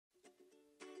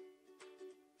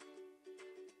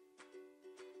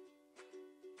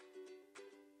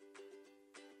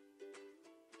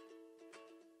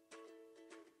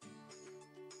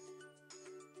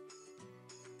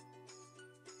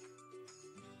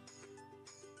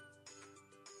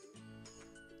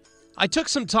I took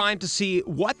some time to see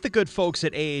what the good folks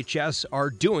at AHS are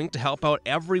doing to help out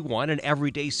everyone in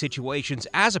everyday situations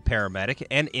as a paramedic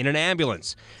and in an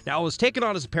ambulance. Now, I was taken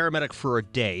on as a paramedic for a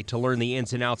day to learn the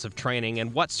ins and outs of training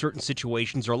and what certain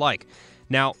situations are like.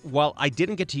 Now, while I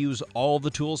didn't get to use all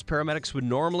the tools paramedics would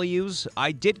normally use,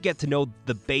 I did get to know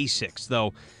the basics,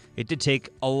 though it did take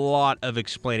a lot of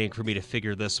explaining for me to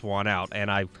figure this one out,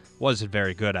 and I wasn't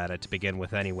very good at it to begin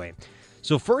with anyway.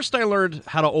 So first I learned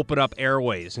how to open up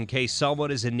airways in case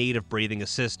someone is in need of breathing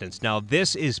assistance. Now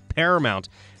this is paramount,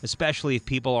 especially if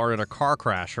people are in a car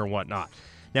crash or whatnot.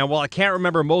 Now while I can't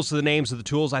remember most of the names of the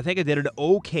tools, I think I did an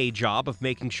okay job of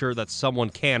making sure that someone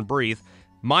can breathe.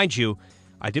 Mind you,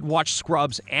 I did watch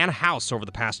Scrubs and House over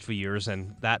the past few years,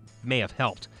 and that may have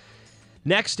helped.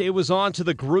 Next, it was on to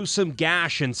the gruesome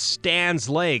gash in Stan's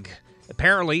leg.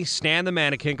 Apparently, Stan the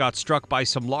mannequin got struck by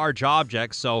some large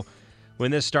objects, so when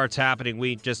this starts happening,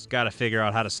 we just got to figure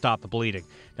out how to stop the bleeding.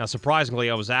 Now, surprisingly,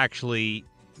 I was actually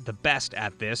the best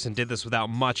at this and did this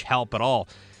without much help at all.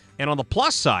 And on the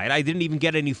plus side, I didn't even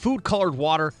get any food-colored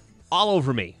water all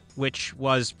over me, which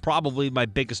was probably my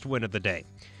biggest win of the day.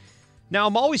 Now,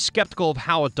 I'm always skeptical of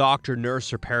how a doctor,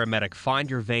 nurse, or paramedic find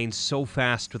your veins so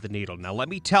fast with a needle. Now, let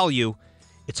me tell you,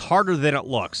 it's harder than it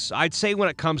looks. I'd say when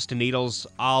it comes to needles,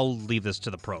 I'll leave this to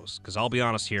the pros, because I'll be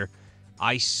honest here,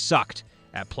 I sucked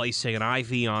at placing an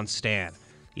IV on Stan.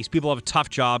 These people have a tough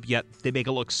job, yet they make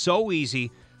it look so easy,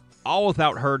 all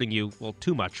without hurting you, well,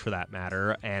 too much for that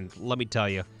matter, and let me tell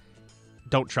you,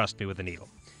 don't trust me with a needle.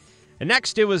 And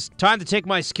next, it was time to take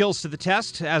my skills to the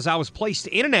test as I was placed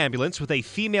in an ambulance with a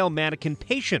female mannequin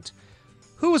patient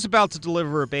who was about to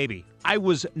deliver a baby. I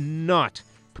was not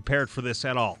prepared for this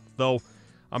at all, though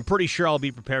I'm pretty sure I'll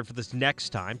be prepared for this next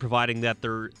time, providing that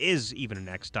there is even a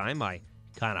next time. I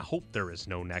kind of hope there is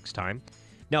no next time.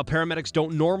 Now, paramedics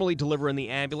don't normally deliver in the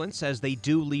ambulance, as they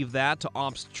do leave that to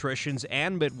obstetricians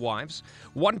and midwives.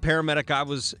 One paramedic I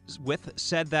was with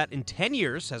said that in 10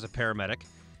 years as a paramedic,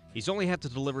 he's only had to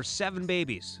deliver 7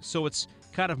 babies, so it's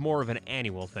kind of more of an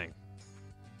annual thing.